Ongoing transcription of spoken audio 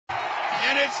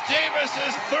And it's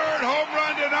Davis's third home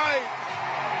run tonight.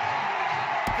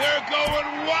 They're going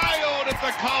wild at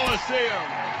the Coliseum.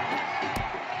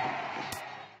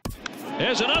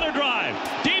 There's another drive.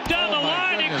 Deep down the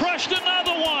line, he crushed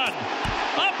another one.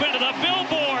 Up into the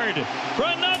billboard for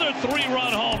another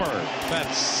 3-run homer.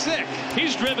 That's sick.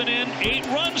 He's driven in 8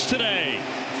 runs today.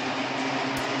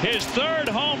 His third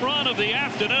home run of the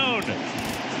afternoon.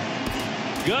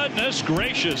 Goodness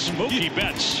gracious, Mookie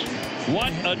Betts.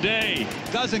 What a day.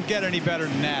 Doesn't get any better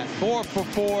than that. 4 for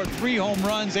 4, 3 home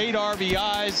runs, 8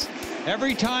 RBIs.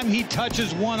 Every time he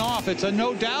touches one off, it's a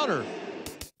no-doubter.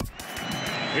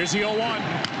 Here's the 0-1.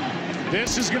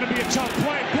 This is going to be a tough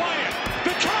play. Bryant,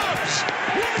 the Cubs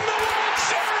win the World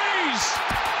Series.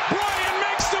 Bryant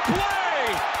makes the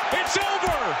play. It's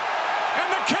over. And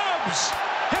the Cubs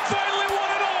have finally won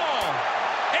it all.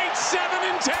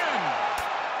 8-7-10.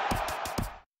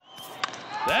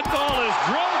 That ball is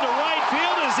drilled to right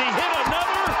field as he hit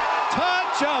another.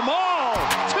 Touch 'em all.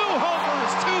 2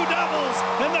 homers, 2 doubles,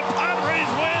 and the Padres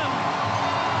win.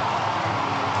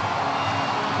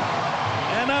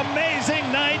 An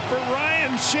amazing night for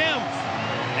Ryan Schimpf.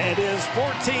 And his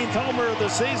 14th homer of the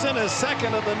season, his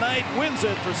second of the night, wins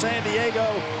it for San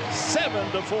Diego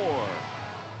 7-4.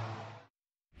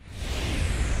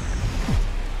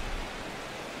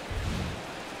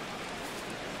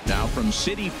 Now from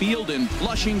Citi Field in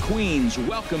Flushing, Queens,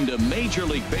 welcome to Major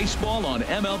League Baseball on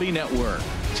MLB Network.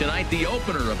 Tonight, the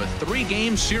opener of a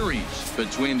 3-game series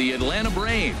between the Atlanta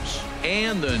Braves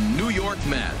and the New York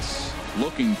Mets.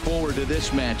 Looking forward to this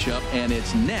matchup, and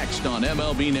it's next on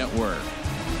MLB Network.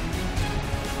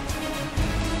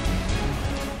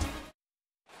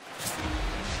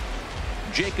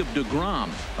 Jacob Degrom,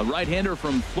 a right-hander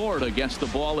from Florida, gets the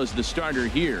ball as the starter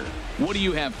here. What do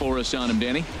you have for us on him,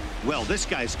 Danny? Well, this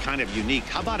guy's kind of unique.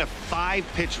 How about a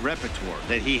 5-pitch repertoire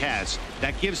that he has?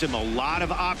 That gives him a lot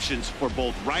of options for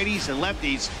both righties and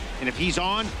lefties. And if he's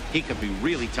on, he could be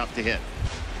really tough to hit.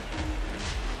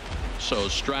 So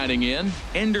striding in,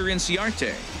 Ender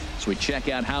Inciarte. So we check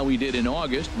out how he did in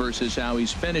August versus how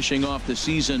he's finishing off the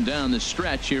season down the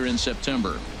stretch here in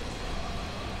September.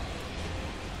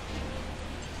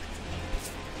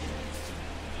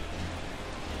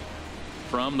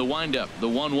 From the windup, the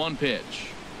 1-1 pitch.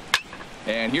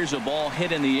 And here's a ball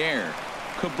hit in the air.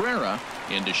 Cabrera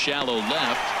into shallow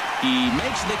left. He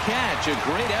makes the catch. A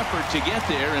great effort to get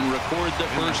there and record the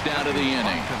first out of the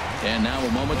inning. And now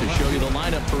a moment to show you the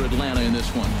lineup for Atlanta in this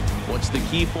one. What's the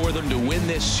key for them to win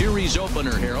this series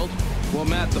opener, Harold? Well,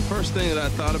 Matt, the first thing that I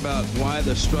thought about why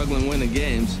they're struggling winning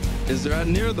games is they're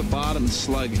near the bottom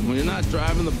slugging. When you're not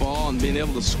driving the ball and being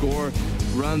able to score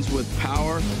runs with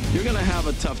power, you're going to have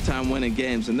a tough time winning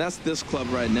games. And that's this club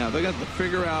right now. They're going to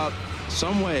figure out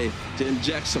some way to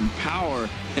inject some power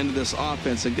into this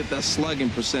offense and get that slugging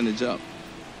percentage up.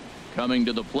 Coming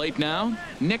to the plate now,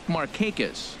 Nick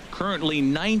Markakis, currently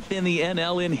 9th in the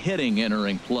NL in hitting,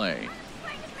 entering play.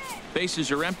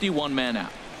 Bases are empty, 1 man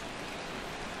out.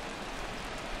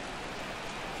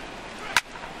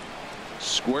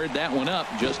 Squared that one up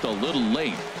just a little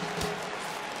late.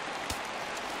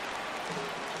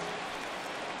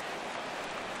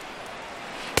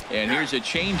 And here's a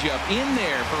changeup in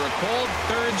there for a called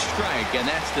 3rd strike, and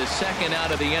that's the 2nd out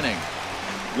of the inning.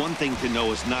 One thing to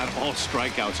know is not all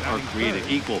strikeouts are created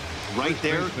equal. Right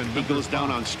there, he goes down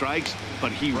on strikes,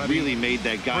 but he really made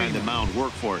that guy on the mound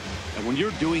work for it. And when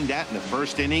you're doing that in the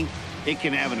 1st inning, it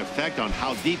can have an effect on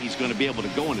how deep he's going to be able to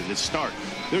go into this start.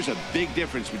 There's a big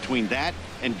difference between that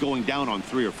and going down on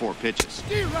 3 or 4 pitches.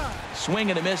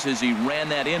 Swing and a miss as he ran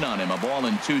that in on him. A ball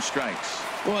and 2 strikes.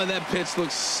 Boy, that pitch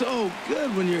looks so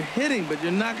good when you're hitting, but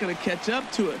you're not going to catch up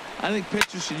to it. I think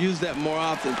pitchers should use that more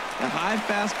often. A high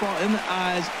fastball in the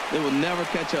eyes, they will never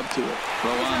catch up to it.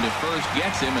 Throw on to first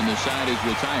gets him, and the side is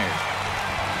retired.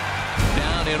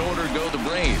 Down in order go the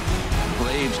Braves.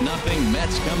 Braves nothing,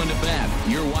 Mets coming to bat.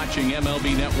 You're watching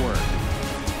MLB Network.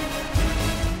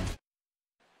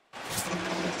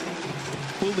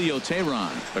 Julio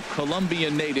Tehran, a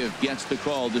Colombian native, gets the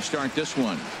call to start this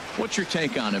one. What's your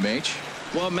take on him, H?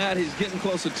 Well, Matt, he's getting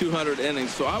close to 200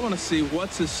 innings, so I want to see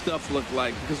what's his stuff look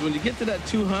like. Because when you get to that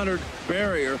 200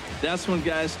 barrier, that's when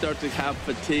guys start to have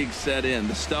fatigue set in.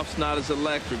 The stuff's not as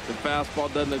electric. The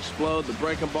fastball doesn't explode. The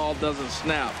breaking ball doesn't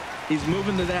snap. He's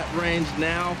moving to that range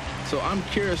now, so I'm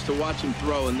curious to watch him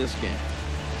throw in this game.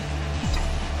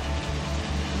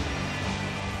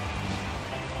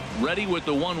 Ready with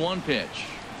the 1-1 pitch.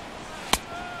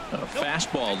 A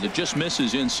fastball that just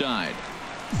misses inside.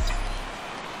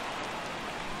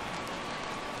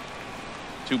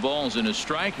 2 balls and a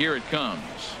strike. Here it comes.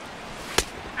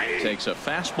 Takes a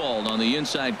fastball on the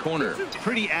inside corner.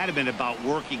 Pretty adamant about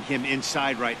working him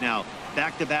inside right now.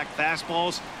 Back-to-back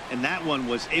fastballs, and that one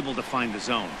was able to find the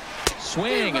zone.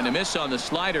 Swing and a miss on the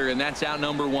slider, and that's out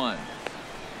number 1.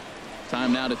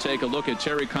 Time now to take a look at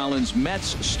Terry Collins'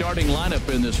 Mets starting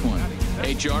lineup in this one.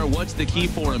 HR, what's the key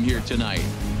for him here tonight?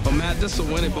 Well, Matt, this is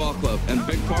a winning ball club, and a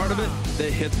big part of it,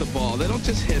 they hit the ball. They don't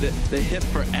just hit it, they hit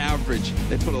for average.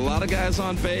 They put a lot of guys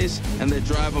on base, and they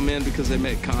drive them in because they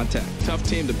make contact. Tough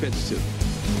team to pitch to.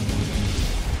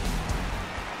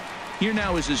 Here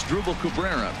now is Asdrubal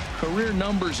Cabrera. Career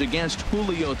numbers against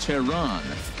Julio Tehran.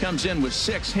 Comes in with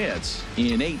 6 hits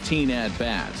in 18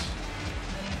 at-bats.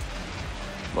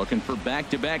 Looking for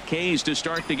back-to-back Ks to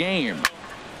start the game.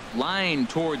 Line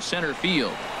towards center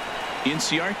field.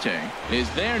 Inciarte is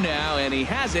there now, and he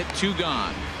has it. 2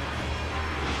 gone.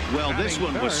 Well, this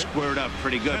one was squared up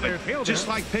pretty good, but just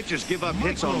like pitchers give up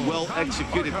hits on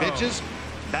well-executed pitches,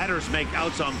 batters make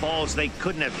outs on balls they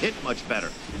couldn't have hit much better.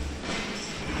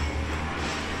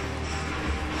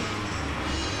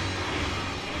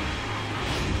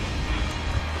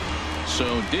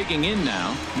 So digging in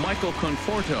now, Michael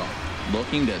Conforto,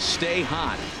 looking to stay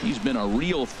hot. He's been a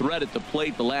real threat at the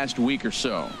plate the last week or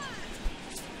so.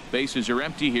 Bases are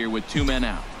empty here with 2 men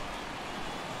out.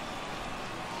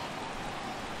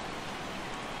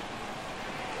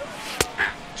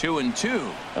 Two and two.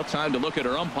 Well, time to look at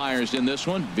our umpires in this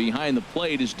one. Behind the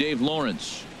plate is Dave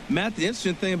Lawrence. Matt, the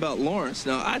interesting thing about Lawrence,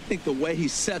 now I think the way he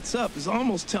sets up is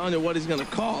almost telling you what he's going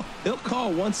to call. He'll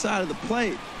call one side of the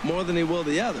plate more than he will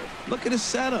the other. Look at his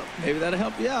setup. Maybe that'll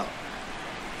help you out.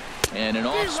 And an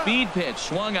off-speed pitch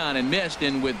swung on and missed,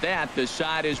 and with that, the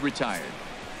side is retired.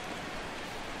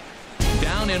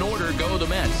 Down in order go the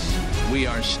Mets. We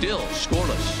are still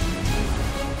scoreless.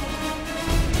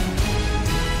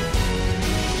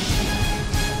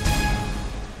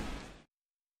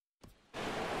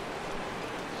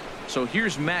 So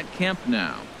here's Matt Kemp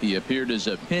now. He appeared as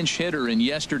a pinch hitter in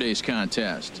yesterday's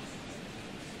contest.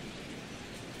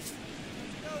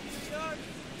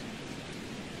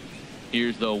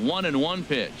 Here's the 1-1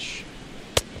 pitch.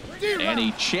 And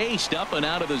he chased up and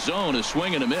out of the zone, a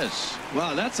swing and a miss.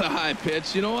 Wow, that's a high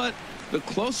pitch. You know what? The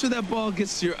closer that ball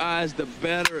gets to your eyes, the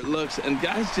better it looks. And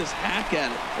guys just hack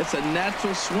at it. It's a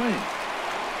natural swing.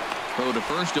 Throw to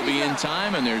first will be in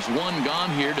time, and there's 1 gone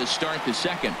here to start the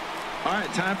second. All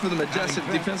right, time for the majestic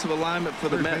defensive alignment for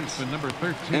the Mets.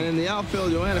 And in the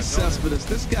outfield, Yoenis Cespedes.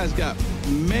 This guy's got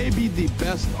maybe the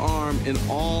best arm in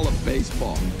all of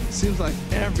baseball. Seems like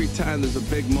every time there's a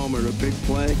big moment or a big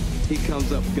play, he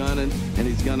comes up gunning, and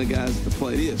he's gunning guys at the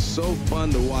plate. He is so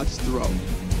fun to watch throw.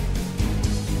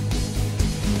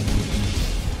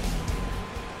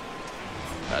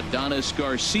 Adonis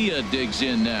Garcia digs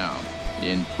in now.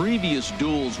 In previous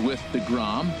duels with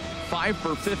Degrom, 5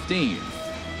 for 15.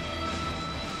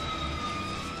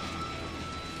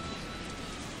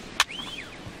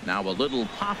 Now a little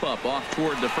pop-up off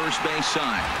toward the first base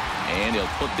side. And he'll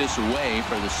put this away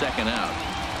for the second out.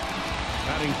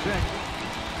 Batting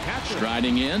sixth.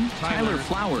 Striding in, Tyler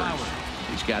Flowers.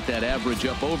 He's got that average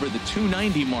up over the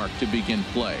 290 mark to begin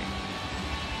play.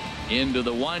 Into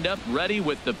the windup, ready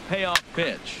with the payoff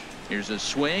pitch. Here's a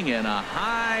swing and a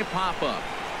high pop-up.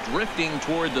 Drifting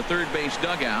toward the third base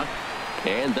dugout.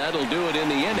 And that'll do it in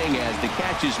the inning as the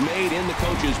catch is made in the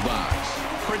coach's box.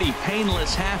 Pretty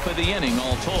painless half of the inning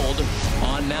all told.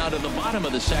 On now to the bottom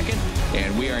of the second,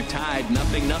 and we are tied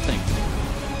 0-0.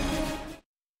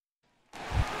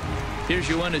 Here's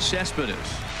Yoenis Cespedes,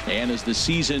 and as the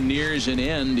season nears an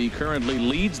end, he currently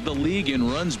leads the league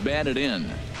in runs batted in.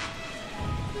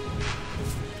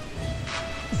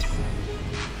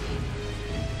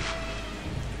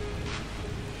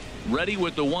 Ready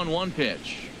with the 1-1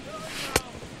 pitch.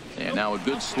 And now a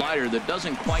good slider that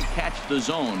doesn't quite catch the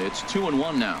zone. It's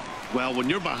 2-1 now. Well, when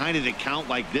you're behind an account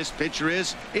like this pitcher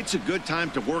is, it's a good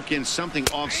time to work in something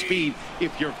off speed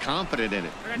if you're confident in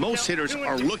it. Most hitters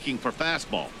are looking for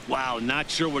fastball. Wow, not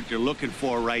sure what you're looking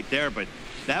for right there, but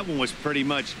that one was pretty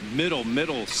much middle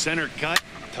center cut.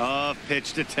 Tough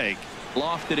pitch to take.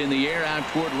 Lofted in the air out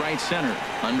toward right center.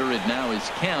 Under it now is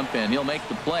Kemp, and he'll make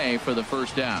the play for the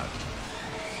first out.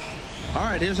 All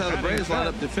right, here's how the Braves line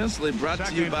up defensively, brought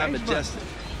to you by Majestic.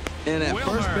 And at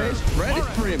first base, Freddie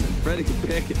Freeman. Freddie can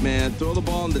pick it, man. Throw the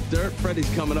ball in the dirt. Freddie's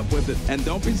coming up with it. And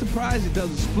don't be surprised he does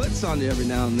the splits on you every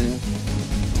now and then.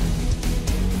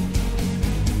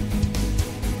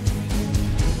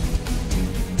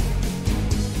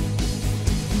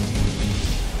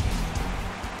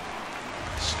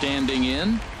 Standing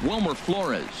in, Wilmer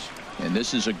Flores. And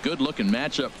this is a good-looking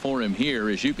matchup for him here.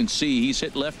 As you can see, he's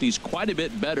hit lefties quite a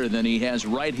bit better than he has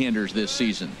right-handers this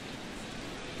season.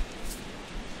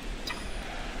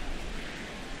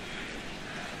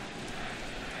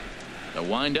 The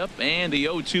windup and the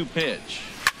 0-2 pitch.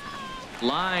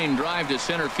 Line drive to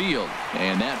center field,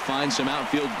 and that finds some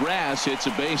outfield grass. It's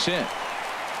a base hit.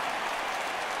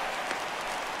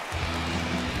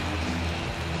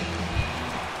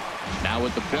 Now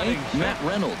at the plate, Matt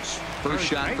Reynolds. First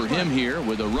shot for him here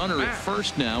with a runner at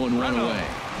first now and one away.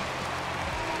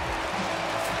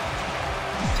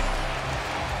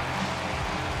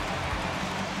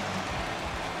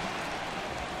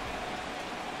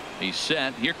 He's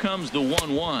set. Here comes the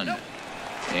 1-1.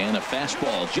 And a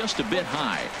fastball just a bit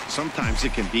high. Sometimes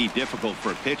it can be difficult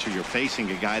for a pitcher. You're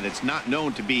facing a guy that's not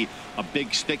known to be a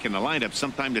big stick in the lineup.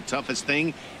 Sometimes the toughest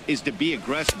thing is to be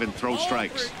aggressive and throw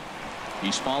strikes.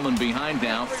 He's fallen behind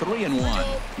now,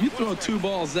 3-1. You throw 2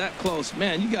 balls that close,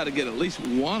 man, you got to get at least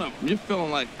one of them. You're feeling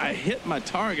like, I hit my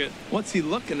target. What's he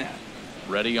looking at?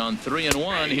 Ready on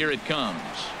 3-1. Here it comes.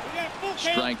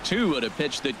 Strike 2 at a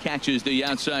pitch that catches the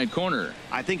outside corner.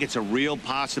 I think it's a real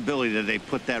possibility that they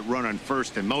put that runner on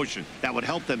first in motion. That would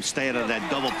help them stay out of that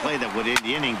double play that would end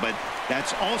the inning, but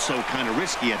that's also kind of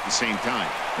risky at the same time.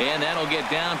 And that'll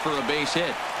get down for a base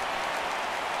hit.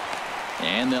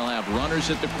 And they'll have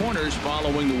runners at the corners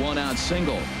following the 1-out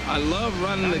single. I love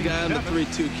running the guy on the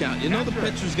 3-2 count. You know the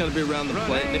pitcher's going to be around the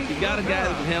plate, and if you got a guy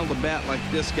that can handle the bat like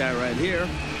this guy right here,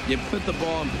 you put the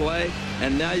ball in play,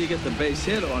 and now you get the base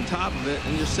hit on top of it,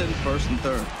 and you're sitting first and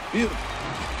third. Beautiful.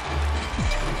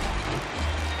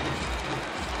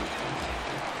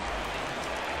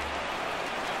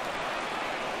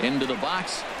 Into the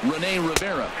box, Rene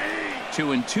Rivera.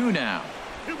 2-2 now.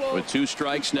 With 2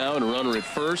 strikes now and a runner at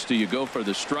first, do you go for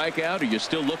the strikeout, or are you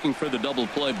still looking for the double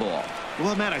play ball?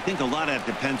 Well, Matt, I think a lot of that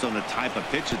depends on the type of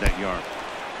pitcher that you are.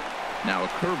 Now a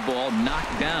curveball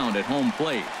knocked down at home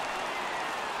plate.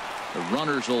 The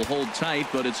runners will hold tight,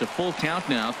 but it's a full count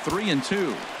now,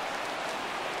 3-2.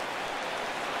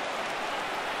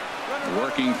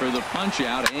 Working for the punch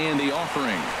out and the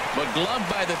offering, but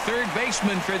gloved by the third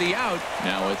baseman for the out.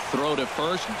 Now a throw to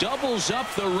first doubles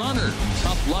up the runner.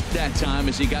 Tough luck that time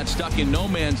as he got stuck in no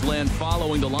man's land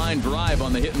following the line drive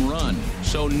on the hit and run.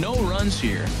 So no runs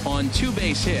here on 2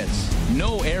 base hits,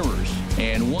 no errors,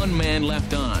 and 1 man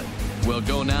left on. We'll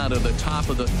go now to the top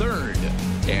of the 3rd,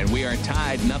 and we are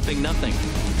tied 0-0.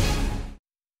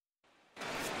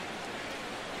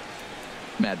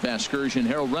 Matt Vasgersian,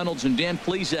 Harold Reynolds, and Dan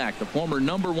Plesac. The former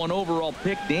 #1 overall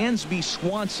pick, Dansby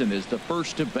Swanson, is the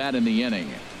first to bat in the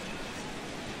inning.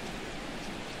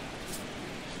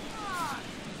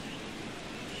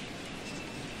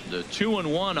 The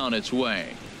 2-1 on its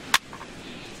way.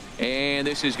 And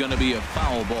this is going to be a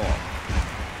foul ball.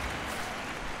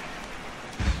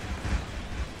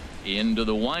 Into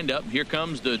the windup. Here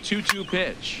comes the 2-2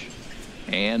 pitch.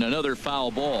 And another foul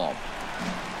ball.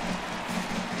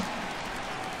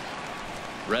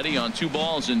 Ready on 2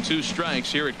 balls and 2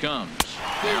 strikes. Here it comes.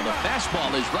 Now the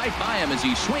fastball is right by him as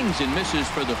he swings and misses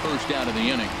for the first out of the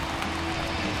inning.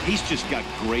 He's just got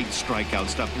great strikeout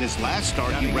stuff. In his last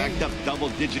start, he racked up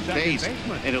double-digit Ks,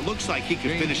 and it looks like he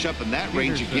could finish up in that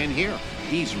range again here.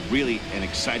 He's really an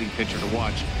exciting pitcher to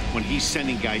watch when he's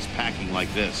sending guys packing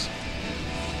like this.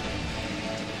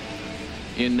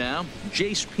 In now,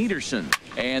 Jace Peterson.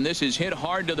 And this is hit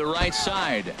hard to the right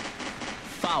side.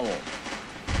 Foul.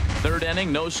 3rd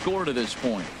inning, no score to this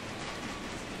point.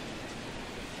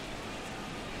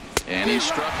 And he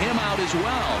struck him out as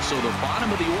well. So the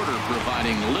bottom of the order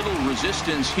providing little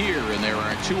resistance here, and there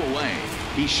are 2 away.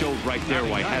 He showed right there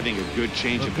why having a good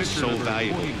changeup is so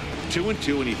valuable.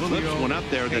 2-2, and he flips one up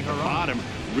there that the bottom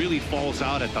really falls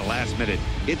out at the last minute.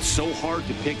 It's so hard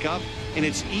to pick up, and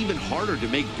it's even harder to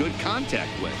make good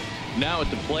contact with. Now at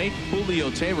the plate, Julio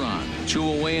Tehran. 2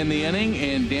 away in the inning,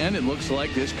 and Dan, it looks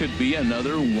like this could be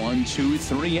another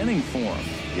 1-2-3 inning for him.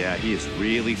 Yeah, he has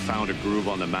really found a groove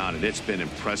on the mound, and it's been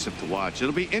impressive to watch.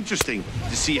 It'll be interesting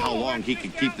to see how long he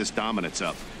can keep this dominance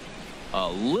up. A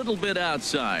little bit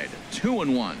outside.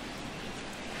 2-1.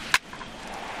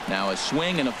 Now a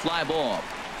swing and a fly ball.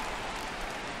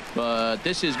 But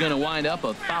this is going to wind up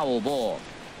a foul ball.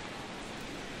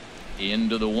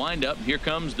 Into the windup. Here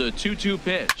comes the 2-2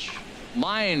 pitch.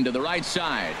 Line to the right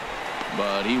side.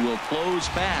 But he will close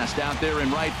fast out there in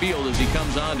right field as he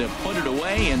comes on to put it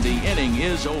away, and the inning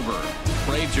is over.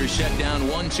 Braves are set down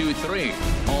 1-2-3.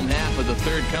 Home half of the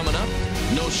 3rd coming up.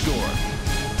 No score.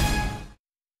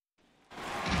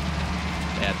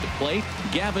 At the plate,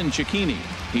 Gavin Cecchini.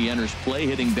 He enters play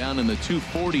hitting down in the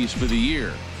 240s for the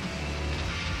year.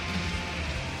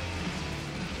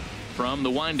 From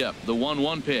the windup, the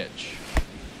 1-1 pitch.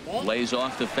 Lays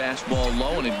off the fastball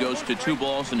low, and it goes to 2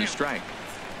 balls and a strike.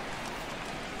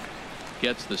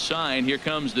 Gets the sign. Here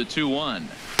comes the 2-1.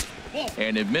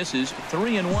 And it misses.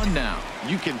 3-1 now.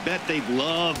 You can bet they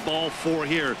love ball 4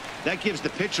 here. That gives the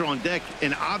pitcher on deck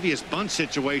an obvious bunt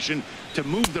situation to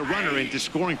move the runner into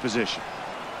scoring position.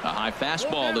 A high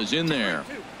fastball is in there.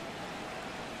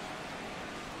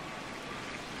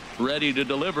 Ready to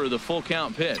deliver the full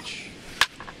count pitch.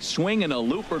 Swing and a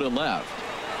looper to left.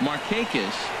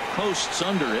 Markakis posts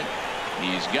under it.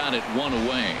 He's got it 1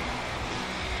 away.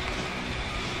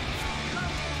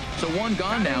 So 1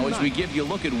 gone now as we give you a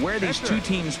look at where these two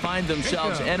teams find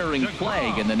themselves entering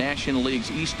play in the National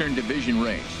League's Eastern Division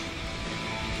race.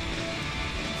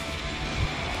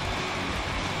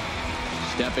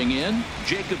 Stepping in,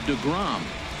 Jacob Degrom.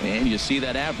 And you see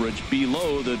that average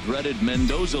below the dreaded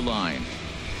Mendoza line.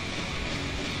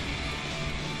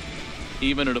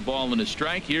 Even at a ball and a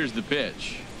strike, here's the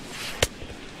pitch.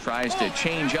 Tries to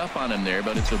change up on him there,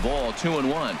 but it's a ball.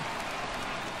 2-1.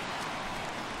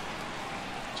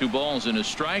 2 balls and a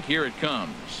strike. Here it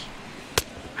comes.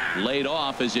 Laid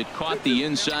off as it caught the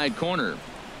inside corner.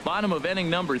 Bottom of inning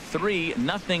number 3.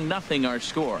 0-0 our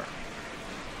score.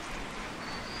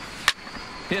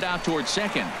 Hit out towards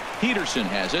second. Peterson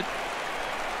has it.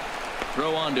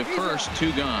 Throw on to first.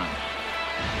 2 gone.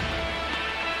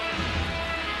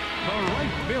 The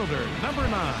right fielder, number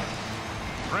 9,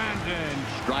 Brandon.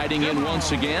 Striding in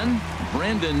once again,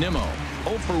 Brandon Nimmo.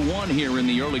 0 for 1 here in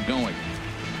the early going.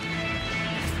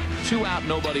 2 out,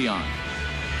 nobody on.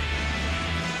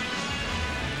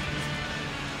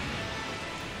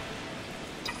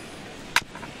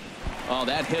 Oh,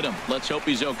 that hit him. Let's hope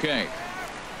he's okay.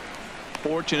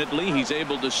 Fortunately, he's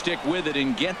able to stick with it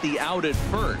and get the out at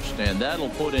first, and that'll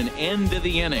put an end to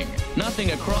the inning.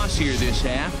 Nothing across here this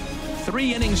half.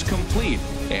 3 innings complete,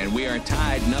 and we are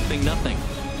tied 0-0.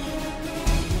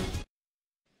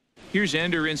 Here's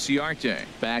Ender Inciarte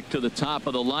back to the top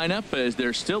of the lineup as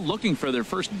they're still looking for their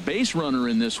first base runner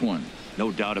in this one.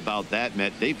 No doubt about that,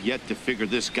 Matt. They've yet to figure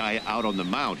this guy out on the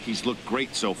mound. He's looked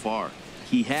great so far.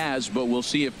 He has, but we'll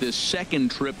see if this second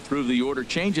trip through the order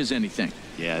changes anything.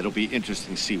 Yeah, it'll be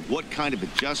interesting to see what kind of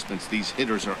adjustments these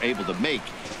hitters are able to make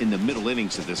in the middle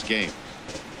innings of this game.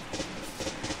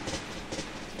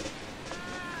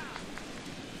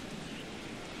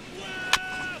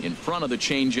 In front of the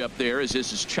changeup there as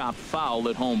this is chopped foul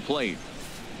at home plate.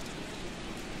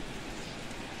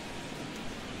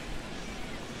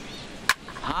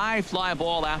 High fly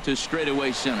ball out to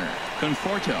straightaway center.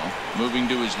 Conforto moving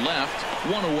to his left.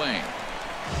 1 away.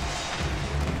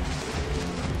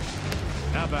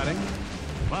 Now batting,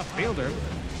 left fielder,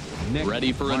 Nick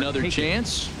Ready for another Markakis.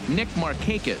 chance. Nick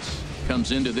Markakis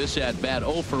comes into this at bat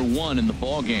 0 for 1 in the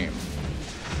ball game.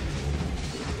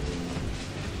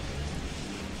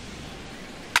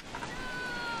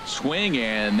 Swing,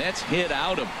 and that's hit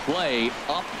out of play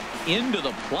up into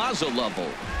the plaza level.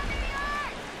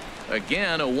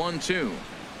 Again, a 1-2.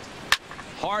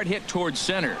 Hard hit towards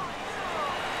center.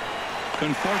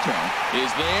 Conforto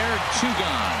is there. 2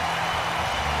 gone.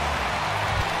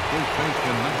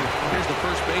 Here's the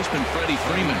first baseman, Freddie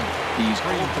Freeman. He's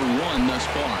 0 for 1 thus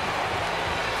far.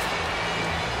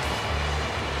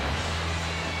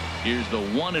 Here's the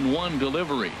 1-1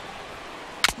 delivery.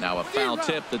 Now a foul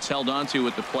tip that's held onto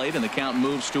at the plate, and the count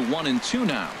moves to 1-2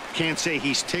 now. Can't say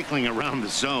he's tickling around the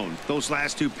zone. Those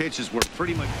last 2 pitches were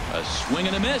pretty much A swing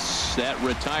and a miss. That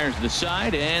retires the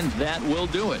side, and that will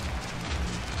do it.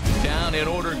 Down in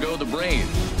order go the Braves.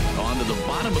 On to the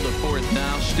bottom of the 4th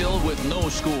now, still with no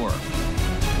score.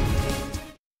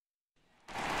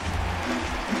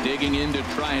 Digging in to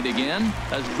try it again.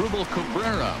 Asdrubal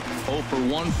Cabrera. 0 for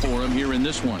 1 for him here in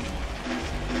this one.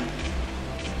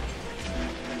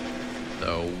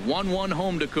 The 1-1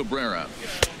 home to Cabrera.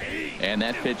 And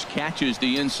that pitch catches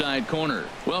the inside corner.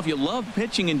 Well, if you love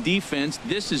pitching and defense,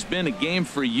 this has been a game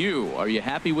for you. Are you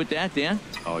happy with that, Dan?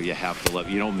 Oh, you have to love.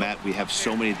 You know, Matt, we have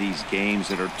so many of these games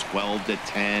that are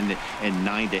 12-10 and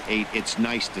 9-8. It's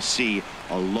nice to see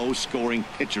a low-scoring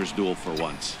pitcher's duel for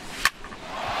once.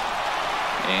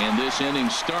 And this inning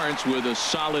starts with a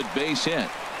solid base hit.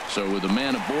 So with a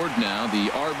man aboard now, the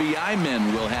RBI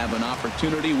men will have an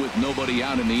opportunity with nobody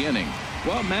out in the inning.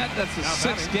 Well, Matt, that's the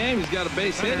 6th game. He's got a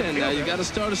base hit in now. You got to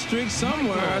start a streak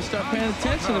somewhere. I start paying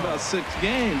attention about 6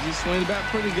 games. He's swinging the bat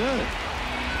pretty good.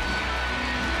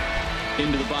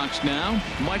 Into the box now,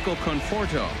 Michael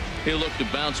Conforto. He'll look to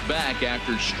bounce back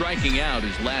after striking out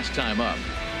his last time up.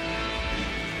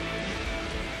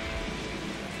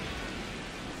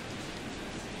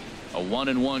 A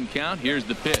 1-1 count. Here's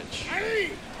the pitch.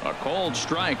 A cold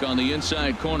strike on the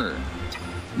inside corner.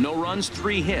 No runs,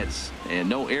 3 hits, and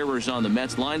no errors on the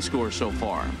Mets line score so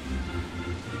far.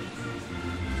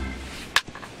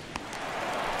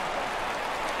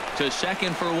 To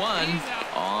second for 1.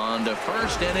 On to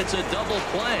first, and it's a double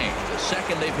play. The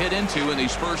second they've hit into in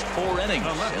these first 4 innings.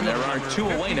 And there are 2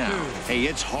 away now. Hey,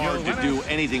 it's hard to do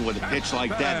anything with a pitch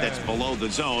like that that's below the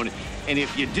zone. And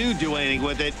if you do anything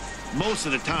with it, most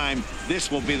of the time,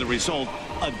 this will be the result.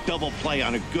 A double play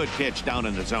on a good pitch down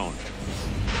in the zone.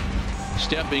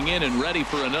 Stepping in and ready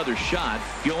for another shot,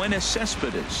 Yoenis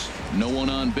Cespedes. No one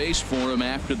on base for him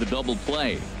after the double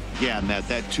play. Yeah, Matt,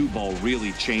 that 2-ball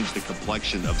really changed the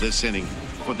complexion of this inning.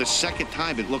 For the second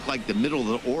time, it looked like the middle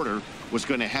of the order was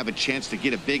going to have a chance to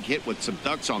get a big hit with some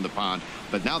ducks on the pond.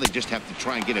 But now they just have to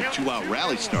try and get a 2-out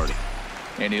rally started.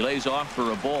 And he lays off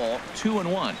for a ball,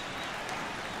 2-1.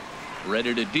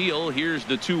 Ready to deal. Here's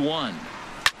the 2-1.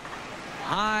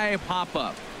 High pop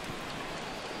up.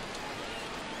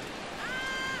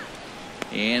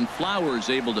 And Flowers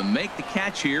able to make the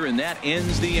catch here, and that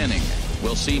ends the inning.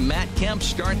 We'll see Matt Kemp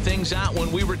start things out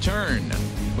when we return.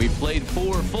 We played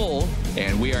 4 full,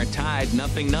 and we are tied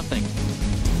 0-0.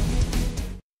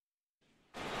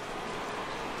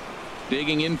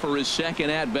 Digging in for his second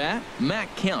at-bat,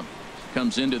 Matt Kemp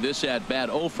comes into this at-bat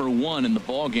 0 for 1 in the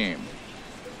ballgame.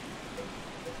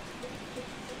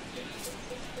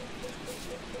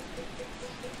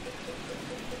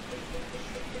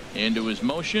 Into his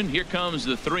motion. Here comes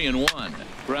the 3-1.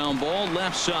 Ground ball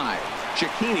left side.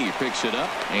 Cecchini picks it up,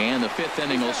 and the 5th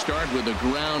inning will start with a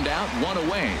ground out, 1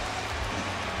 away.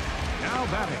 Now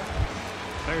batting,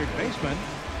 third baseman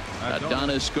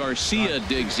Adonis Garcia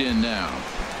digs in now.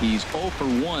 He's 0 for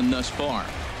 1 thus far.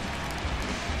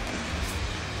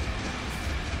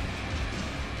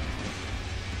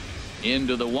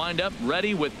 Into the windup,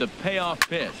 ready with the payoff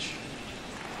pitch.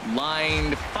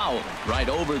 Lined foul right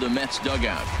over the Mets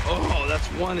dugout. Oh, that's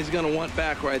one he's going to want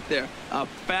back right there. A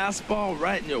fastball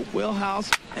right in your wheelhouse,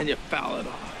 and you foul it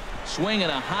off. Swinging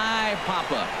a high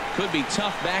pop-up. Could be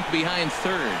tough back behind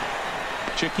third.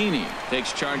 Cecchini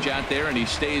takes charge out there, and he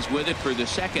stays with it for the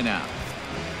second out.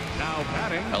 now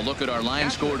batting. A look at our line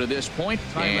score to this point,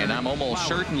 and I'm almost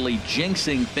certainly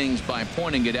jinxing things by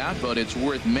pointing it out, but it's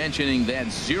worth mentioning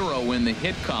that 0 in the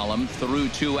hit column through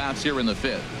 2 outs here in the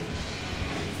 5th.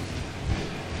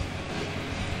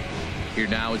 Here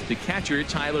now is the catcher,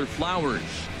 Tyler Flowers.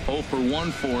 0 for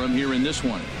 1 for him here in this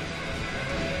one.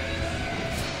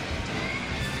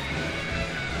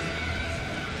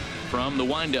 From the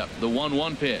windup, the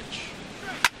 1-1 pitch.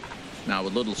 Now a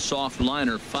little soft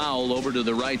liner foul over to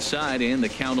the right side, and the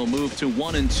count will move to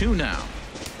 1-2 now.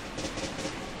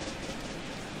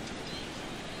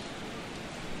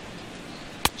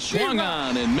 Swung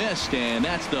on and missed, and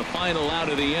that's the final out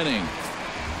of the inning.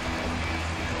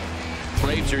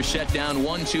 Braves are set down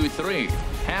 1-2-3.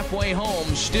 Halfway home,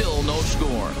 still no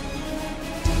score.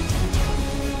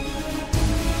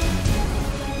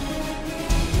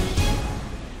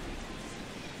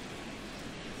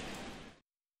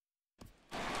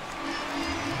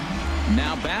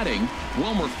 Now batting,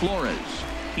 Wilmer Flores.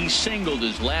 He singled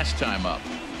his last time up.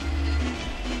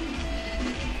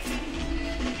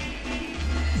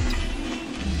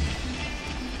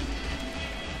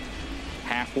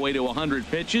 Halfway to 100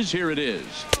 pitches. Here it is.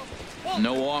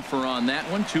 No offer on that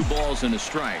one. 2 balls and a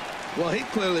strike. Well, he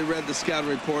clearly read the scouting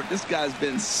report. This guy's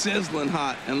been sizzling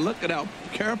hot, and look at how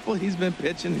careful he's been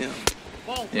pitching him.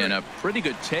 And a pretty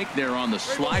good take there on the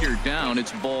slider down.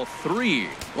 It's ball 3.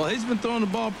 Well, he's been throwing the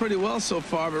ball pretty well so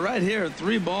far, but right here,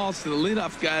 3 balls to the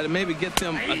leadoff guy to maybe get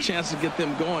them a chance to get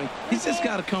them going. He's just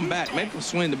got to come back, make him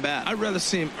swing the bat. I'd rather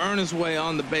see him earn his way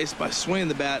on the base by swinging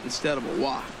the bat instead of a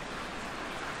walk.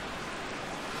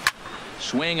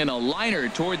 Swinging a liner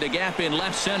toward the gap in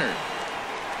left center.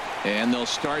 And they'll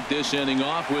start this inning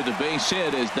off with a base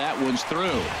hit as that one's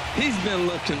through. He's been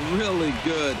looking really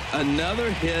good. Another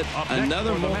hit,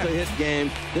 another multi-hit game.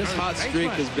 This hot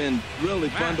streak has been really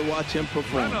fun to watch him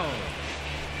perform.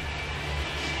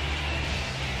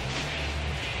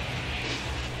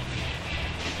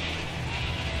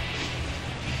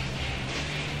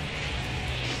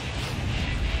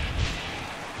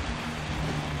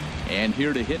 And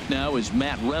here to hit now is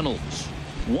Matt Reynolds.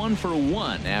 1 for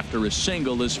 1 after a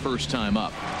single his first time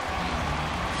up.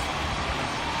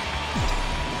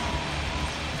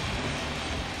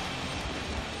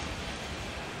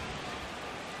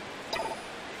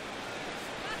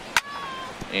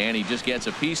 And he just gets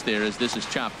a piece there as this is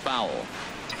chopped foul.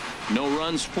 No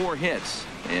runs, 4 hits,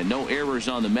 and no errors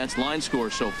on the Mets line score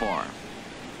so far.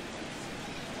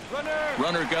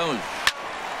 Runner goes.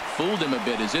 Fooled him a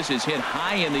bit as this is hit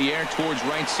high in the air towards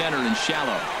right center and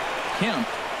shallow. Kemp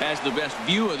has the best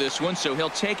view of this one, so he'll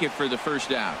take it for the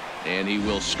first out. And he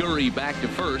will scurry back to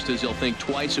first as he'll think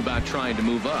twice about trying to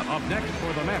move up. Up next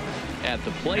for the Mets. At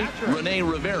the plate, Rene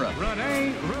Rivera.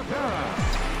 Rene Rivera.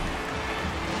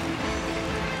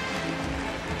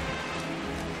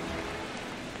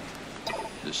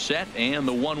 The set and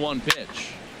the 1-1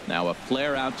 pitch. Now a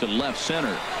flare out to left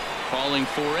center. Calling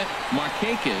for it,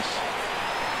 Markakis.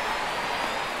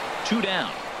 2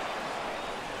 down.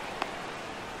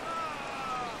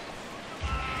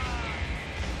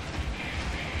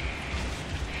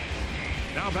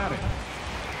 Now batting,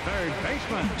 third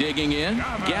baseman. Digging in,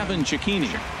 Gavin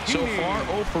Cecchini. So far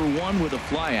 0 for 1 with a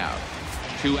flyout.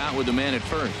 2 out with the man at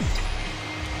first.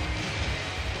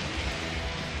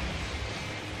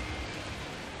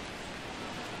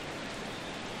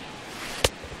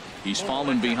 He's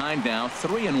fallen behind now,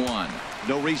 3-1.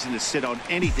 No reason to sit on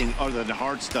anything other than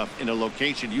hard stuff in a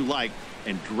location you like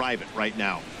and drive it right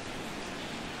now.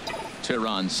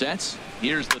 Tehran sets.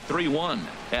 Here's the 3-1.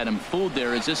 Had him fooled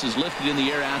there as this is lifted in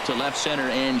the air out to left center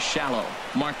and shallow.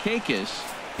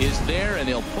 Markakis is there, and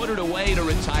he'll put it away to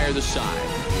retire the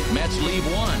side. Mets leave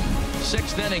 1.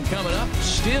 6th inning coming up.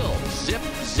 Still zip,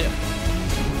 zip.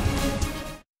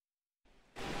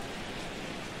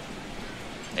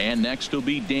 And next will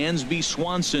be Dansby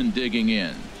Swanson digging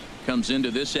in. Comes into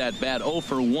this at bat 0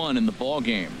 for 1 in the ball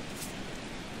game.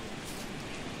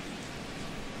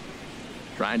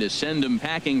 Trying to send him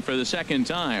packing for the second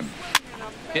time.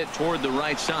 Hit toward the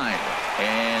right side.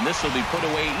 And this will be put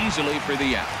away easily for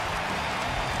the out.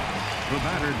 The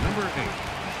batter, number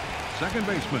 8, second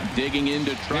baseman. Digging in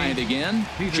to try it again,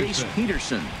 Jace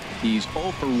Peterson. He's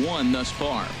 0 for 1 thus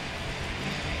far.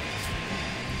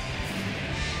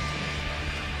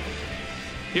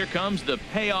 Here comes the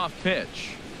payoff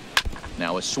pitch.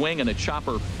 Now a swing and a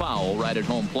chopper foul right at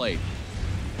home plate.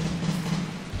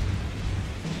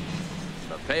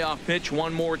 The payoff pitch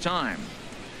one more time.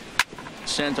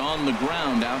 Sent on the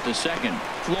ground out to second.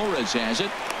 Flores has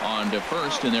it on to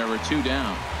first, and there were 2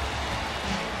 down.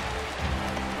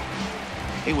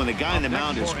 Hey, when the guy on the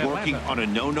mound is working on a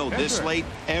no-no this late,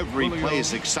 every play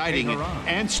is exciting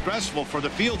and stressful for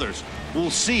the fielders. We'll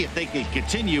see if they can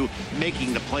continue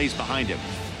making the plays behind him.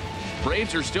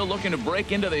 Braves are still looking to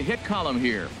break into the hit column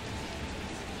here.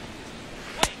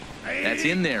 That's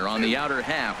in there on the outer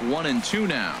half. 1-2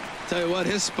 now. Tell you what,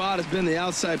 his spot has been the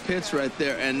outside pitch right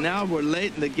there, and now we're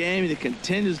late in the game and he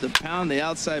continues to pound the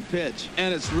outside pitch,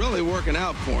 and it's really working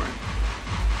out for him.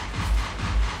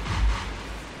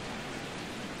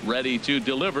 Ready to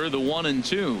deliver the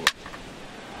 1-2.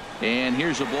 And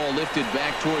here's a ball lifted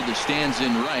back toward the stands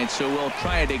in right, so we'll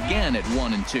try it again at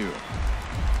 1-2.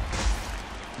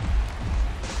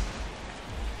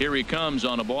 Here he comes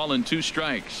on a ball and 2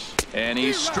 strikes. And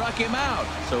he struck him out.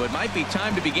 So it might be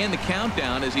time to begin the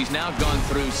countdown, as he's now gone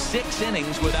through 6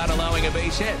 innings without allowing a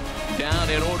base hit. Down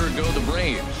in order go the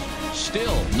Braves.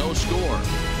 Still no score.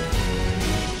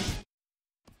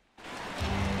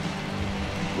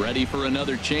 Ready for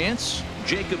another chance?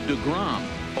 Jacob Degrom.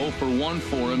 0 for 1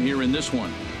 for him here in this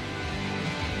one.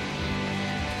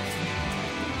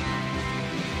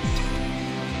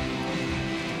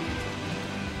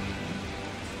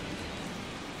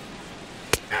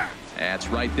 That's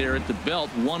right there at the belt.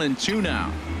 1-2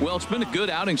 now. Well, it's been a good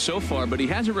outing so far, but he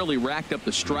hasn't really racked up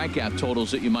the strikeout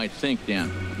totals that you might think,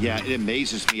 Dan. Yeah, it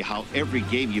amazes me how every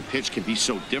game you pitch can be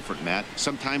so different, Matt.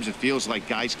 Sometimes it feels like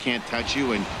guys can't touch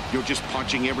you and you're just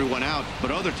punching everyone out.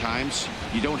 But other times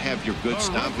you don't have your good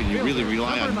stuff and you really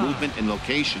rely on movement and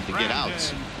location to get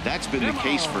outs. That's been the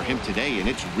case for him today, and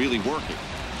it's really working.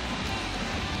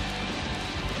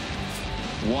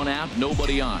 1 out,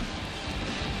 nobody on.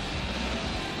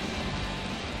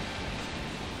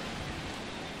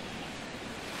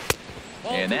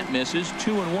 And that misses.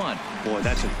 2-1. Boy,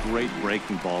 that's a great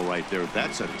breaking ball right there.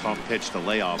 That's a tough pitch to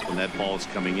lay off when that ball is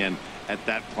coming in at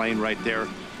that plane right there.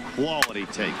 Quality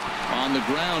take. On the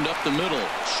ground up the middle.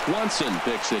 Swanson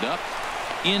picks it up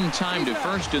in time to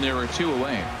first, and there are 2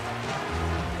 away.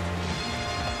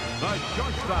 The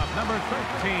shortstop, number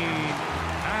 13.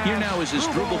 Here now is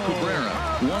Asdrubal Cabrera.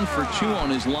 1 for 2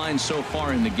 on his line so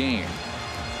far in the game.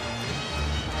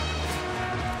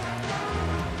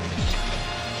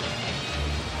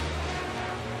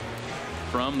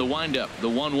 From the windup, the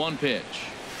 1-1 pitch.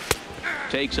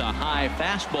 Takes a high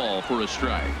fastball for a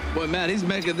strike. Boy, Matt, he's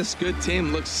making this good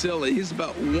team look silly. He's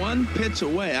about 1 pitch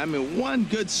away. I mean, 1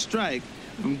 good strike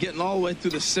from getting all the way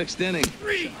through the 6th inning.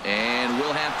 And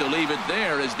we'll have to leave it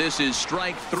there, as this is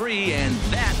strike 3, and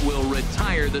that will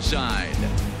retire the side.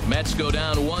 Mets go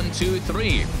down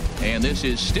 1-2-3, and this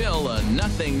is still a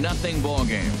 0-0 ball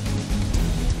game.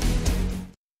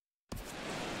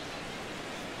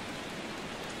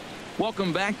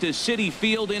 Welcome back to Citi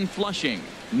Field in Flushing.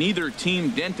 Neither team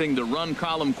denting the run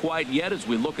column quite yet as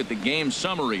we look at the game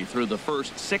summary through the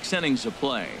first 6 innings of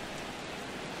play.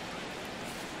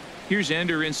 Here's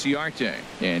Ender Inciarte.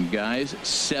 And guys,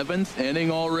 7th inning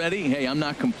already. Hey, I'm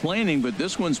not complaining, but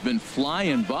this one's been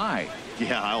flying by.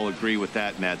 Yeah, I'll agree with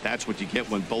that, Matt. That's what you get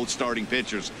when both starting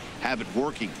pitchers have it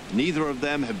working. Neither of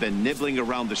them have been nibbling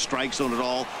around the strike zone at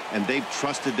all, and they've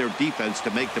trusted their defense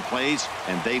to make the plays,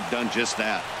 and they've done just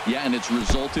that. Yeah, and it's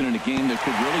resulted in a game that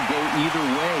could really go either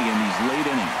way in these late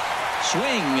innings.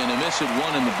 Swing and a miss at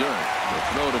 1 in the dirt. The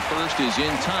throw to first is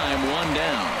in time, 1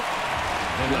 down.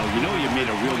 Well, you know you made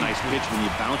a real nice pitch when you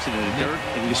bounce it in the dirt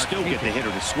and you still get the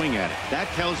hitter to swing at it. That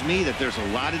tells me that there's a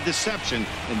lot of deception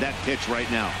in that pitch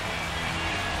right now.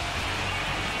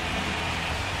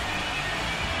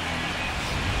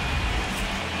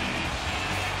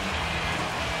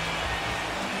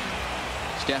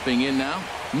 Stepping in now,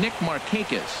 Nick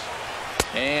Markakis.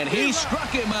 And he struck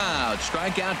him out.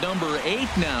 Strikeout number 8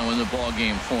 now in the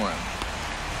ballgame for him.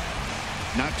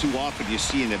 Not too often you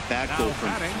see an at-bat go from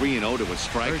 3-0 to a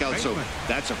strikeout, so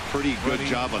that's a pretty good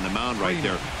job on the mound right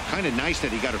there. Kind of nice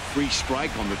that he got a free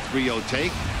strike on the 3-0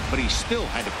 take, but he still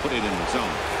had to put it in the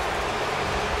zone.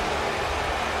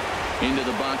 Into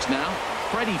the box now,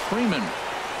 Freddie Freeman.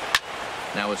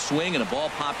 Now a swing and a ball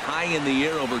popped high in the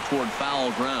air over toward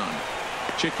foul ground.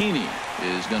 Cicchini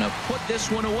is going to put this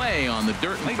one away on the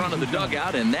dirt in front of the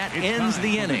dugout, and that ends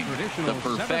the inning. The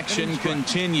perfection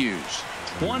continues.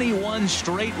 21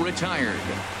 straight retired.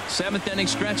 7th inning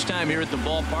stretch time here at the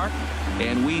ballpark,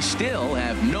 and we still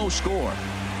have no score.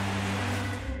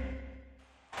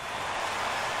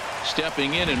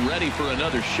 Stepping in and ready for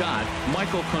another shot,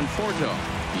 Michael Conforto.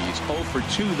 He's 0 for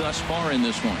 2 thus far in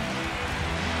this one.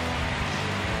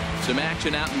 Some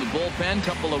action out in the bullpen.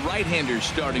 Couple of right-handers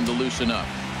starting to loosen up.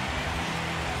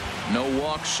 No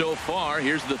walks so far.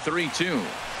 Here's the 3-2.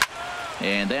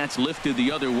 And that's lifted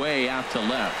the other way out to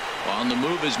left. On the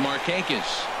move is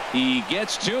Markakis. He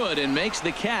gets to it and makes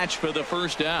the catch for the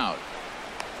first out.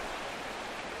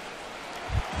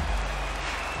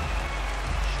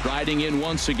 Striding in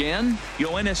once again,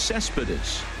 Yoenis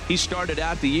Cespedes. He started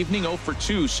out the evening 0 for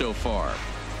 2 so far.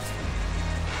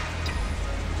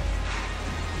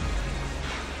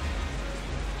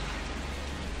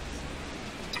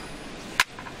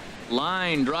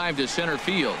 Line drive to center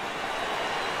field.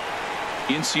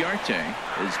 Inciarte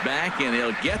is back, and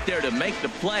he'll get there to make the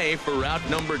play for route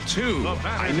number 2.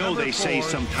 I know they say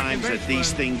sometimes that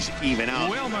these things even out,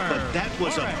 but that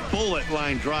was a bullet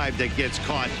line drive that gets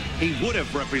caught. He would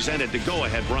have represented the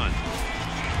go-ahead run.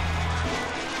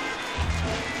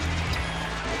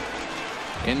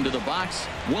 Into the box,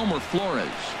 Wilmer Flores.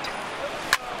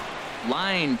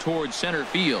 Line towards center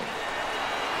field.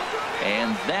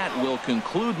 And that will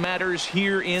conclude matters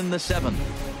here in the 7th.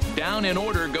 Down in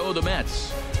order go the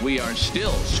Mets. We are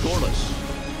still scoreless.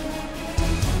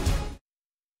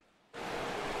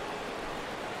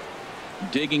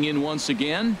 Digging in once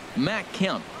again, Matt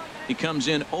Kemp. He comes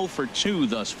in 0 for 2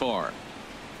 thus far.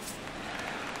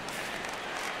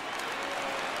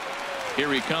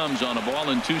 Here he comes on a ball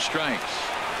and 2 strikes.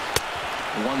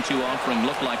 The 1-2 offering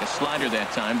looked like a slider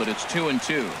that time, but it's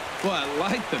 2-2. Well, I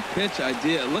like the pitch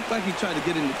idea. It looked like he tried to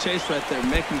get in the chase right there,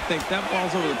 make him think that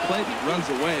ball's over the plate and it runs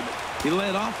away. But he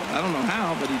led off it. I don't know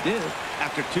how, but he did.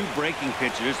 After 2 breaking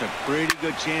pitches, there's a pretty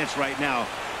good chance right now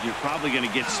you're probably going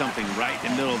to get something right in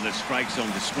the middle of the strike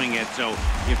zone to swing at. So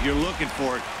if you're looking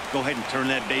for it, go ahead and turn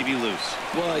that baby loose.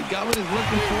 Well, he got what he was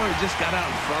looking for. He just got out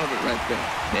in front of it right there.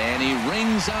 And he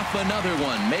rings up another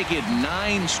one. Make it 9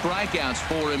 strikeouts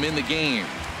for him in the game.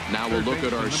 Now we'll look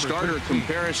at our starter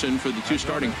comparison for the 2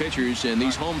 starting pitchers, and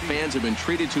these home fans have been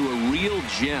treated to a real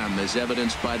gem, as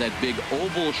evidenced by that big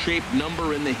oval-shaped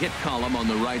number in the hit column on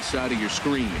the right side of your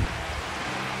screen.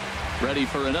 Ready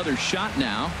for another shot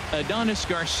now, Adonis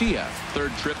Garcia.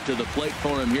 3rd trip to the plate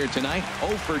for him here tonight,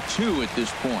 0 for 2 at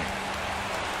this point.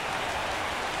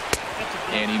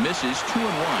 And he misses 2-1.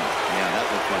 Yeah, that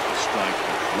looked like a strike,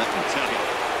 but let me tell you,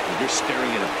 when you're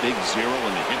staring at a big 0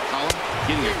 in the hit column,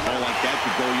 getting a call like that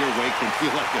could go your way, can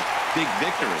feel like a big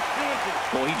victory.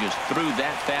 Well, he just threw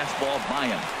that fastball by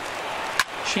him.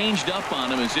 Changed up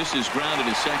on him as this is grounded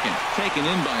to second. Taken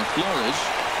in by Flores.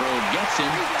 Throw gets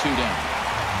him 2 down.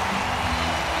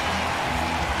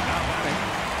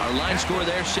 Our line score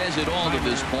there says it all to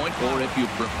this point, or if you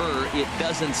prefer, it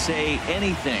doesn't say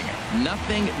anything.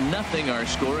 Nothing our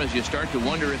score, as you start to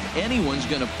wonder if anyone's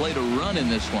going to play to run in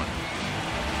this one.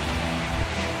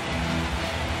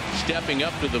 Stepping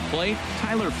up to the plate,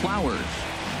 Tyler Flowers.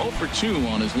 0 for 2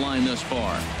 on his line thus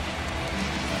far.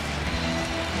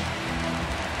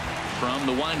 From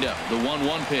the windup, the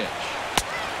 1-1 pitch.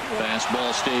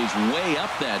 Fastball stays way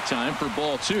up that time for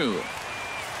ball 2.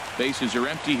 Bases are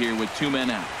empty here with 2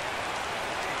 men out.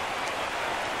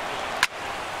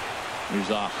 There's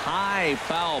a high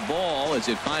foul ball as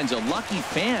it finds a lucky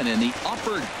fan in the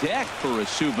upper deck for a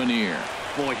souvenir.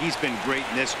 Boy, he's been great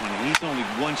in this one, and he's only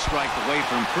one strike away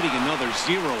from putting another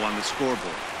 0 on the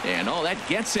scoreboard. And that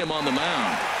gets him on the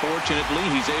mound. Fortunately,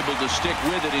 he's able to stick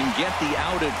with it and get the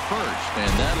out at first,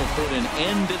 and that'll put an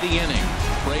end to the inning.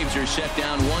 Braves are set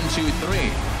down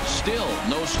 1-2-3. Still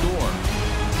no score.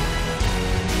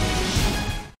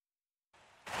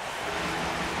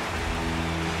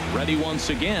 Ready once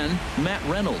again, Matt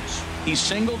Reynolds. He's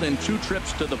singled in 2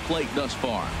 trips to the plate thus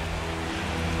far.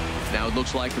 Now it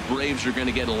looks like the Braves are going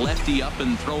to get a lefty up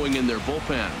and throwing in their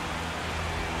bullpen.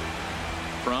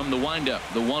 From the windup,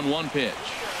 the 1-1 pitch.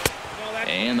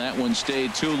 And that one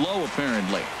stayed too low,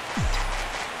 apparently.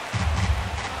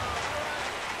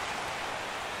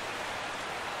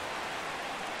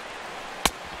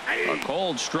 A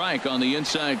cold strike on the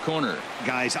inside corner.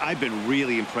 Guys, I've been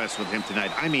really impressed with him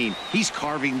tonight. I mean, he's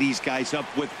carving these guys up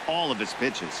with all of his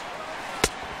pitches.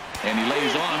 And he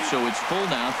lays off, so it's full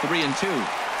now,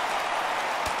 3-2.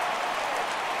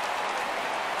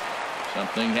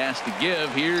 Something has to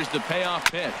give. Here's the payoff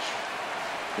pitch.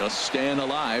 Just staying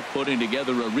alive, putting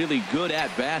together a really good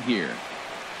at-bat here.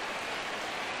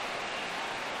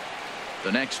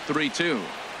 The next 3-2.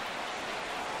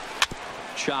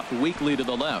 Chopped weakly to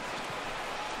the left.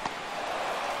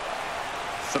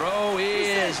 Throw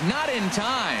is not in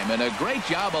time, and a great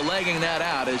job of legging that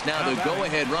out as now the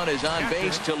go-ahead run is on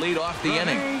base to lead off the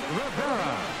inning.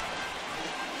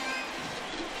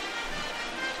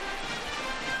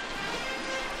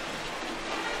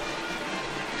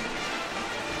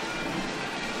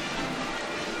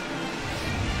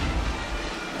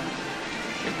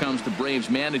 Comes the Braves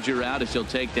manager out as he'll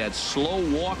take that slow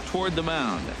walk toward the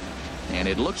mound, and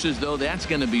it looks as though that's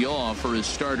going to be all for his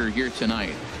starter here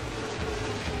tonight.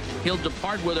 He'll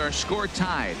depart with our score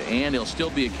tied, and he'll still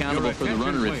be accountable for the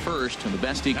runner at first, and the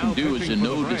best he can do is a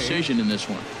no decision in this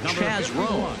one. Chaz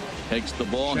Rowe takes the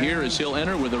ball here as he'll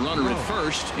enter with a runner at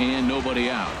first and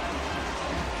nobody out.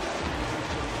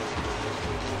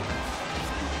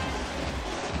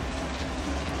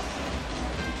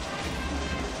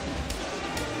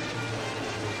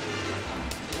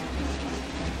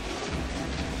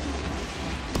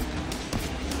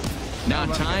 Now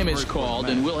time is called,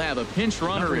 and we'll have a pinch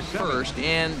runner at first,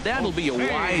 and that'll be a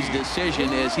wise decision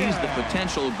as he's the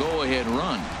potential go-ahead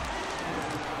run.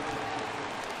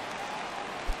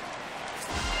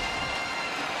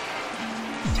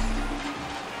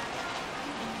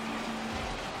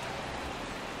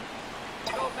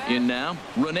 In now,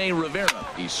 Rene Rivera.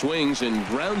 He swings and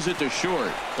grounds it to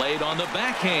short. Played on the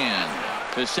backhand.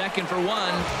 To second for 1,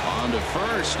 on to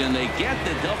first, and they get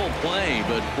the double play,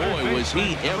 but boy, was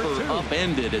he ever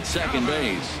upended at second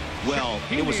base. Well,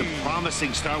 it was a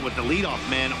promising start with the leadoff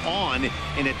man on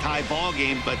in a tie ball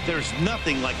game, but there's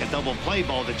nothing like a double play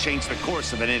ball to change the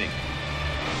course of an inning.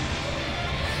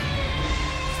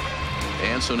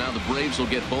 And so now the Braves will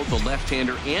get both a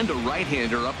left-hander and a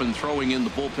right-hander up and throwing in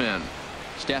the bullpen.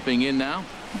 Stepping in now,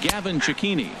 Gavin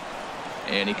Cecchini.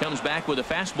 And he comes back with a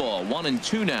fastball,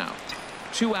 1-2 now.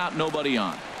 2 out, nobody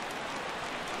on.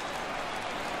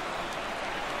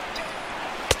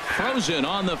 Frozen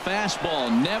on the fastball,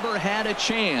 never had a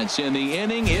chance, and the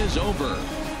inning is over.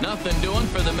 Nothing doing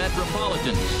for the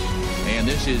Metropolitans, and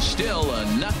this is still a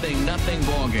 0-0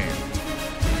 ball game.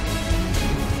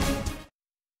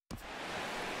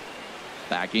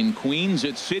 Back in Queens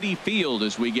at Citi Field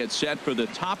as we get set for the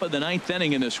top of the 9th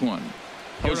inning in this one.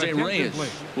 Jose Reyes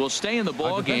will stay in the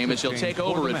ball game as he'll take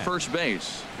over at first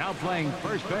base. Now playing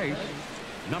first base,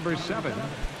 number 7.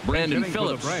 Brandon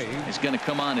Phillips is going to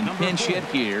come on and pinch hit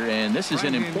here, and this is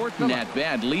an important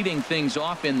at-bat, leading things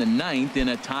off in the 9th in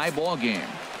a tie ball game.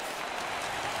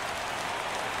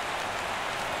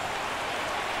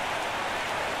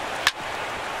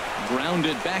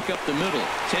 Grounded back up the middle,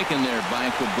 taken there by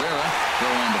Cabrera. Throw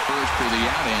on to first for the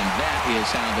out, and that is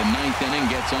how the 9th inning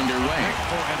gets underway.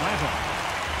 For Atlanta,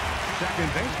 second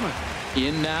baseman.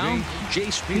 In now,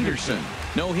 Jace Peterson.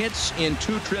 No hits in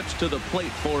 2 trips to the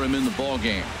plate for him in the ball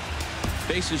game.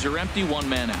 Bases are empty, 1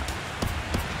 man out.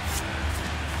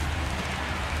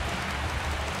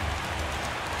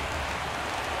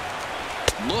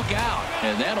 Look out,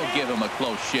 and that'll give him a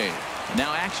close shave.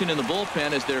 Now action in the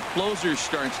bullpen as their closer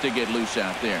starts to get loose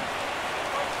out there.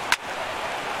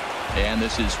 And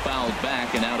this is fouled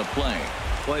back and out of play.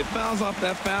 Well, he fouls off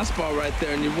that fastball right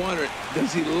there, and you wonder,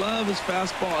 does he love his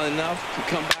fastball enough to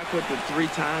come back with it 3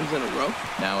 times in a row?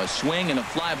 Now a swing and a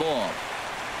fly ball.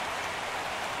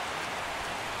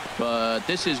 But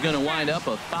this is going to wind up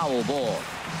a foul ball.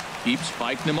 Keeps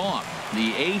fighting him off.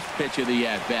 The 8th pitch of the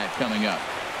at-bat coming up.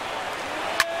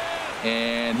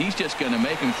 And he's just going to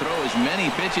make him throw as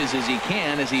many pitches as he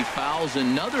can as he fouls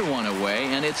another one away,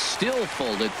 and it's still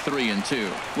full at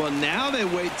 3-2. Well, now they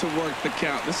wait to work the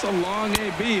count. This is a long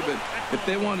AB, but if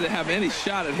they wanted to have any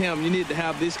shot at him, you need to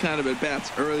have these kind of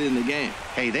at-bats early in the game.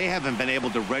 Hey, they haven't been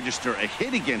able to register a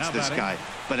hit against this guy,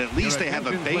 but at least they have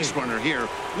a base runner here.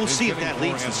 We'll see if that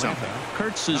leads to something.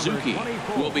 Kurt Suzuki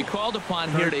will be called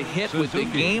upon here to hit with the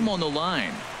game on the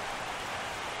line.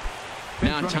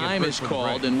 Now time is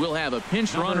called, and we'll have a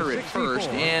pinch runner at first,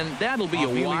 and that'll be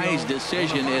a wise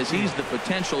decision as he's the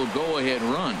potential go-ahead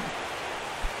run.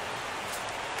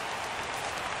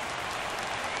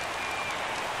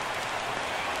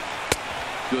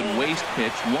 Good waste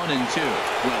pitch, 1-2.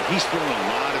 Well, he's thrown a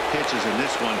lot of pitches in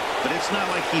this one, but it's not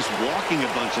like he's walking a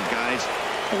bunch of guys.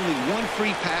 Only one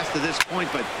free pass to this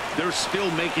point, but they're still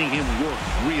making him work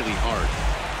really hard.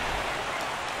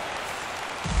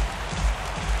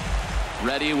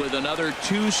 Ready with another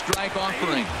 2-strike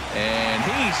offering, and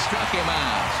he struck him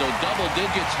out. So double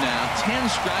digits now, 10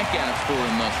 strikeouts for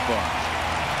him thus far.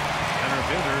 Center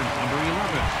fielder, number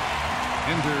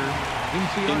 11.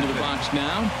 Into the box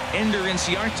now, Ender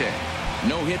Inciarte.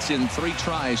 No hits in 3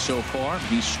 tries so far.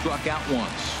 He struck out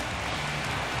once.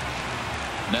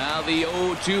 Now the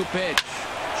 0-2 pitch.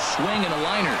 Swing and a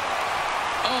liner.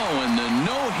 Oh, and the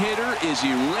no-hitter is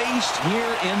erased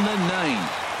here in the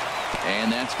 9th.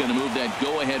 And that's going to move that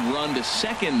go-ahead run to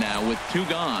second now with 2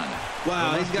 gone.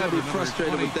 Wow, he's got to be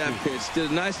frustrated with that pitch.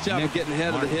 Did a nice job of getting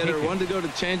ahead of the hitter. Wanted to go to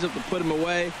changeup to put him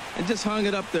away, and just hung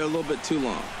it up there a little bit too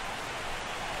long.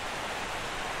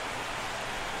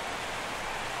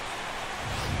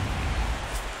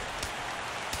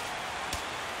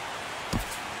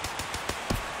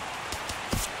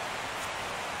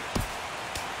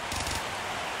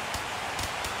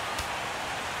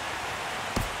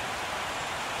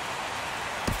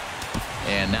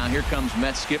 And now here comes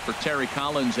Mets skipper Terry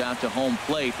Collins out to home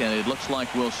plate, and it looks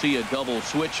like we'll see a double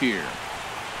switch here.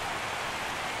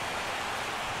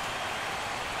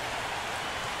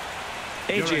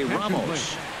 A.J.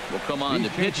 Ramos will come on to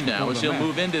pitch now as he'll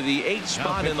move into the 8th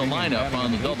spot in the lineup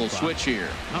on the double switch here.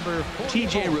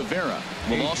 T.J. Rivera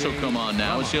will also come on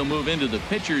now as he'll move into the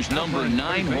pitcher's number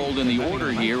 9 hold in the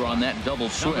order here on that double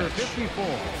switch. Number 54,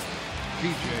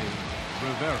 T.J.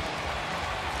 Rivera.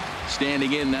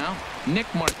 Standing in now, Nick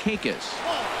Markakis.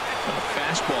 A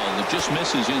fastball that just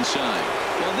misses inside.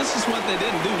 Well, this is what they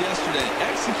didn't do yesterday.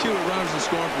 Execute runners in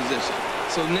scoring position.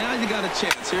 So now you got a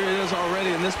chance. Here it is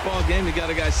already in this ball game. You got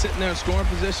a guy sitting there in scoring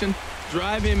position.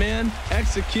 Drive him in,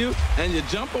 execute, and you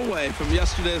jump away from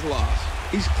yesterday's loss.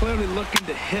 He's clearly looking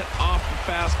to hit off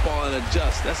the fastball and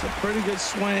adjust. That's a pretty good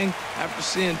swing after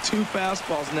seeing 2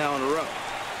 fastballs now in a row.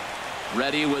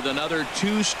 Ready with another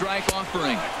 2-strike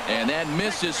offering, and that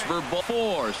misses for ball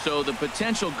 4. So the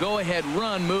potential go-ahead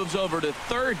run moves over to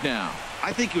third now.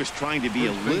 I think he was trying to be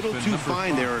a little too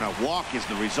fine there, and a walk is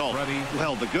the result.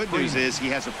 Well, the good news is he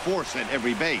has a force at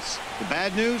every base. The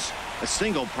bad news, a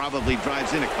single probably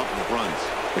drives in a couple of runs.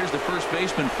 Here's the first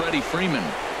baseman, Freddie Freeman.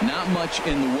 Not much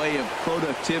in the way of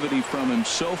productivity from him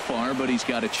so far, but he's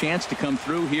got a chance to come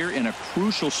through here in a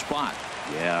crucial spot.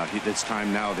 Yeah, it's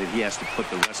time now that he has to put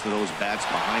the rest of those bats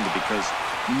behind it because...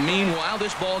 Meanwhile,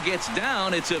 this ball gets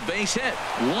down. It's a base hit.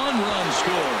 1 run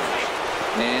scores.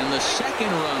 And the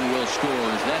second run will score.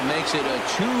 That makes it a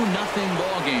 2-0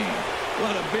 ball game.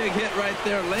 What a big hit right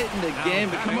there late in the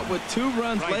game to come up with 2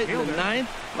 runs late in the 9th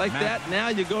like that. Now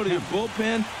you go to your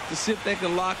bullpen to see if they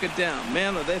can lock it down.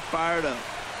 Man, are they fired up.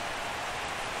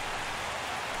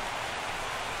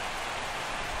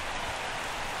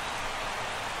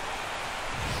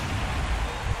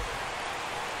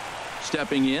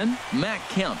 Stepping in, Matt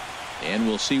Kemp. And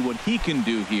we'll see what he can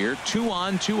do here. 2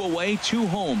 on, 2 away, 2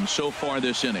 home so far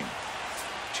this inning.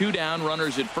 2 down,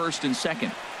 runners at first and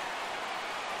second.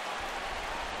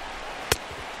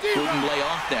 Couldn't lay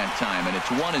off that time, and it's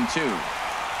 1-2.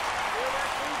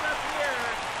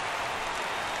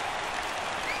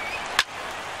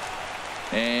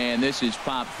 And this is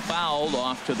popped fouled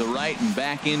off to the right and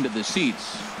back into the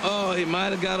seats. Oh, he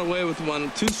might have got away with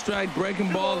one. 2-strike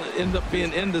breaking ball that ended up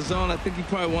being in the zone. I think he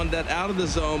probably wanted that out of the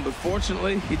zone, but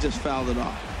fortunately, he just fouled it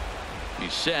off.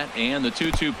 He's set, and the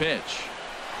 2-2 pitch.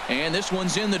 And this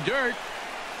one's in the dirt.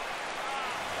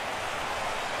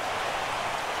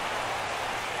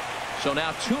 So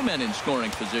now 2 men in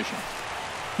scoring position.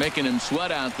 Making him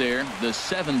sweat out there. The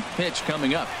 7th pitch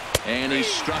coming up. And he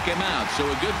struck him out. So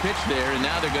a good pitch there, and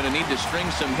now they're going to need to string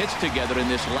some hits together in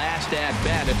this last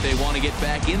at-bat if they want to get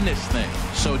back in this thing.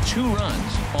 So 2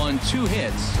 runs on 2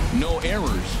 hits, no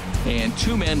errors, and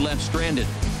 2 men left stranded.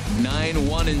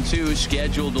 9-1-2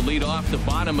 scheduled to lead off the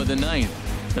bottom of the 9th.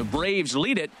 The Braves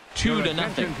lead it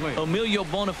 2-0. Emilio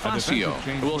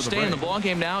Bonifacio will stay in the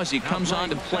ballgame now as he comes on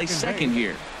to play second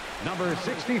here. Number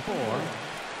 64,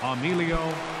 Emilio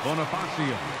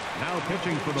Bonifacio, now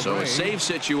pitching for the So Braves. a save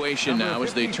situation now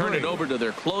as they turn it over to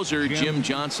their closer, Jim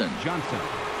Johnson.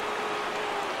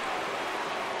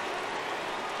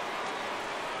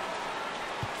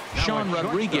 Sean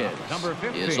Rodriguez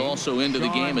is also into the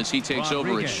game as he takes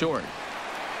over at short.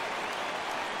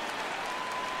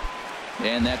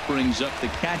 And that brings up the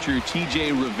catcher,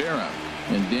 T.J. Rivera.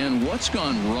 And Dan, what's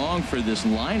gone wrong for this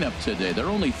lineup today? They're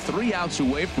only 3 outs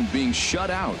away from being shut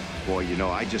out. Boy, you know,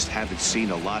 I just haven't seen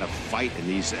a lot of fight in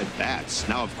these at-bats.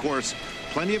 Now, of course,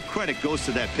 plenty of credit goes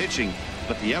to that pitching,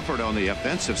 but the effort on the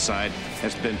offensive side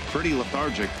has been pretty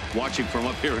lethargic watching from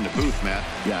up here in the booth, Matt.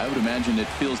 Yeah, I would imagine it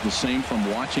feels the same from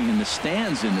watching in the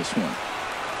stands in this one.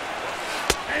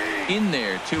 In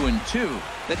there, 2-2.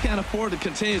 They can't afford to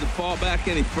continue to fall back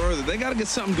any further. They got to get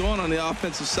something going on the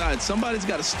offensive side. Somebody's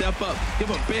got to step up, give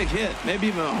a big hit, maybe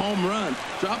even a home run,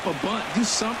 drop a bunt, do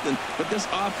something. But this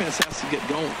offense has to get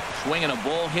going. Swinging a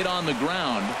ball hit on the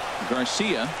ground.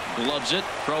 Garcia gloves it,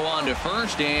 throw on to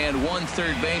first, and one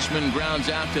third baseman grounds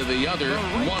out to the other,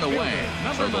 1 away.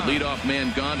 So the leadoff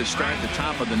man gone to start the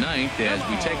top of the 9th as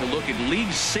we take a look at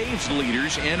league saves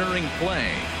leaders entering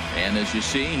play. And as you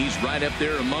see, he's right up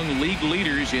there among league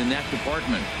leaders in that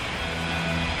department.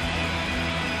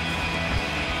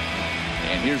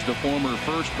 And here's the former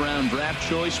first-round draft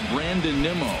choice, Brandon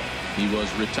Nimmo. He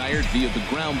was retired via the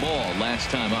ground ball last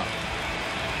time up.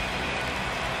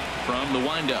 From the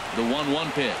windup, the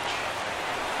 1-1 pitch.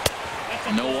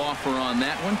 No offer on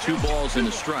that one. 2 balls and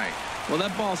a strike. Well,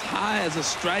 that ball's high as a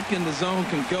strike in the zone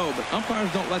can go, but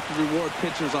umpires don't like to reward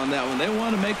pitchers on that one. They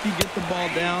want to make you get the ball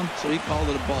down, so he called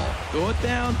it a ball. Go it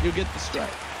down, you'll get the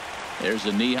strike. There's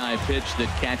a knee-high pitch that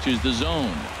catches the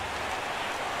zone.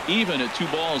 Even at 2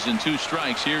 balls and 2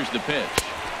 strikes, here's the pitch.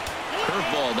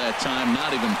 Curveball that time,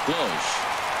 not even close.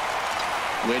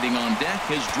 Waiting on deck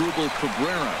is Drupal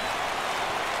Cabrera.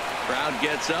 Crowd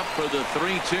gets up for the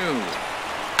 3-2.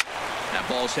 That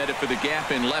ball's headed for the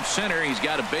gap in left center. He's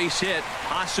got a base hit,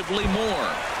 possibly more.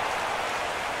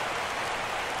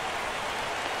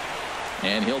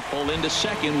 And he'll pull into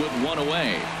second with 1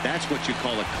 away. That's what you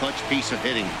call a clutch piece of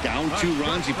hitting. Down 2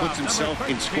 runs, he puts himself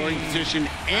in scoring position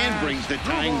and brings the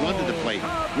tying run to the plate.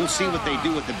 We'll see what they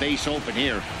do with the base open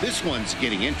here. This one's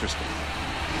getting interesting.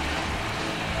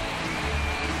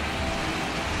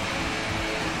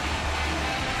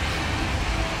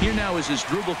 Here now is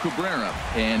Drupal Cabrera,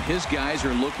 and his guys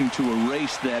are looking to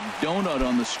erase that donut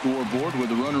on the scoreboard with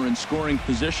a runner in scoring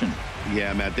position.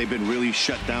 Yeah, Matt, they've been really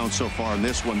shut down so far in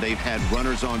this one. They've had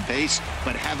runners on base,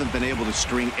 but haven't been able to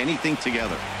string anything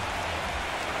together.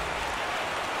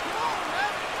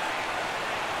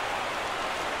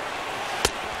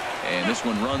 And this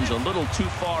one runs a little too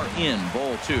far in,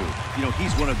 ball 2. You know,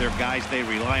 he's one of their guys they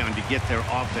rely on to get their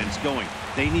offense going.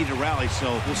 They need a rally,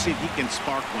 so we'll see if he can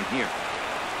spark one here.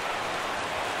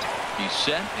 He's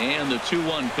set, and the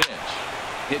 2-1 pitch.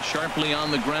 Hit sharply on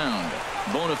the ground.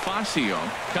 Bonifacio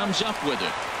comes up with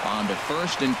it. On to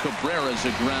first, and Cabrera's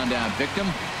a ground-out victim.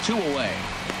 2 away.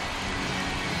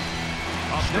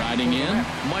 Striding in,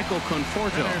 Michael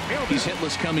Conforto. He's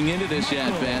hitless coming into this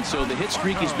at-bat, so the hit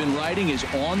streak he's been riding is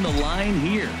on the line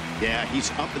here. Yeah,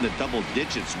 he's up in the double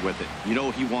digits with it. You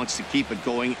know, he wants to keep it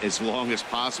going as long as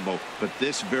possible, but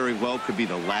this very well could be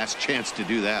the last chance to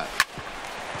do that.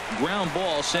 Ground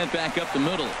ball sent back up the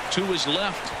middle. To his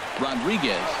left,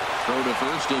 Rodriguez. Throw to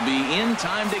first will be in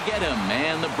time to get him.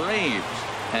 And the Braves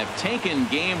have taken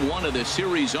game 1 of the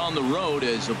series on the road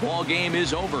as the ball game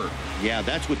is over. Yeah,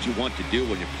 that's what you want to do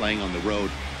when you're playing on the road.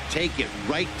 Take it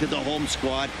right to the home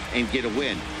squad and get a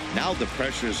win. Now the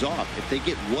pressure is off. If they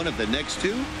get 1 of the next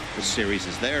 2, the series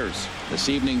is theirs. This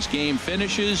evening's game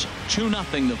finishes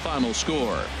 2-0 the final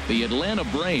score. The Atlanta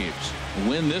Braves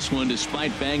win this one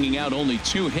despite banging out only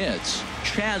 2 hits.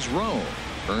 Chaz Rowe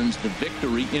earns the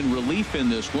victory in relief in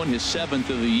this one, his 7th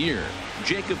of the year.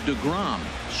 Jacob Degrom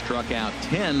struck out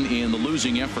 10 in the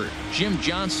losing effort. Jim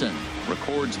Johnson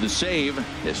records the save,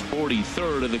 his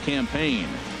 43rd of the campaign.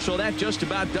 So that just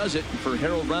about does it for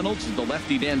Harold Reynolds, the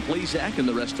lefty Dan Plesac, and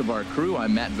the rest of our crew.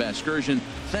 I'm Matt Vasgersian.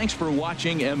 Thanks for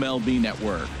watching MLB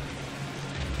Network.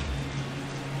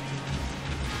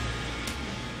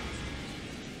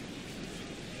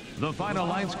 The final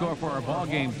line score for our ball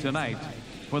game tonight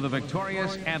for the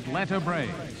victorious Atlanta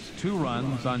Braves. 2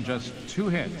 runs on just 2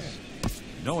 hits.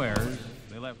 No errors.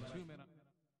 They left 2 minutes.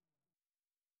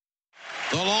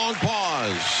 The long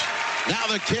pause. Now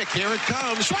the kick. Here it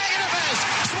comes. Swing and a miss.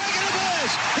 Swing and a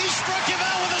miss. He struck him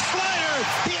out with a slider.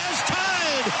 He has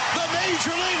tied the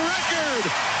major league record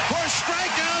for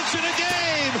strikeouts in a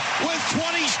game with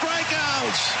 20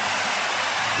 strikeouts.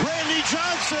 Randy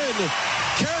Johnson,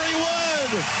 Kerry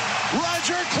Wood,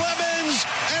 Roger Clemens,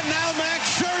 and now Max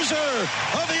Scherzer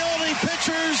are the only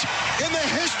pitchers in the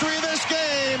history of this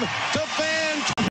game to fan